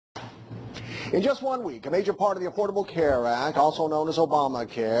In just 1 week, a major part of the Affordable Care Act, also known as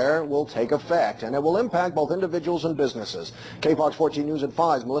ObamaCare, will take effect, and it will impact both individuals and businesses. KFOX 14 News at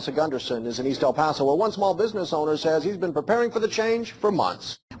 5's Melissa Gunderson is in East El Paso, where one small business owner says he's been preparing for the change for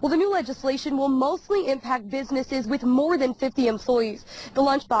months. Well, the new legislation will mostly impact businesses with more than 50 employees. The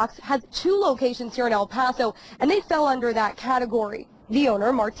Lunchbox has 2 locations here in El Paso, and they fell under that category. The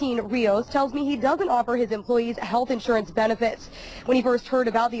owner, Martin Rios, tells me he doesn't offer his employees health insurance benefits. When he first heard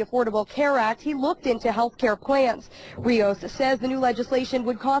about the Affordable Care Act, he looked into health care plans. Rios says the new legislation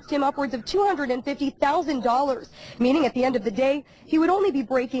would cost him upwards of $250,000, meaning at the end of the day, he would only be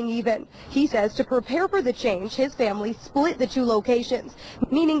breaking even. He says to prepare for the change, his family split the 2 locations,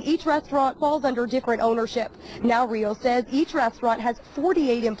 meaning each restaurant falls under different ownership. Now Rios says each restaurant has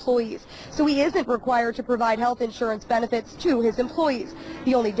 48 employees, so he isn't required to provide health insurance benefits to his employees.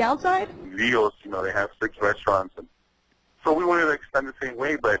 The only downside? Rios, they have 6 restaurants. And so we wanted to extend the same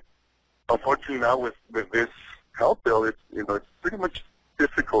way, but unfortunately now with this health bill, it's pretty much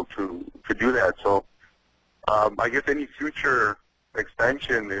difficult to do that. So I guess any future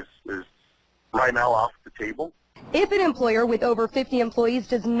extension is right now off the table. If an employer with over 50 employees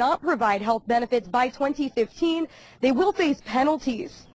does not provide health benefits by 2015, they will face penalties.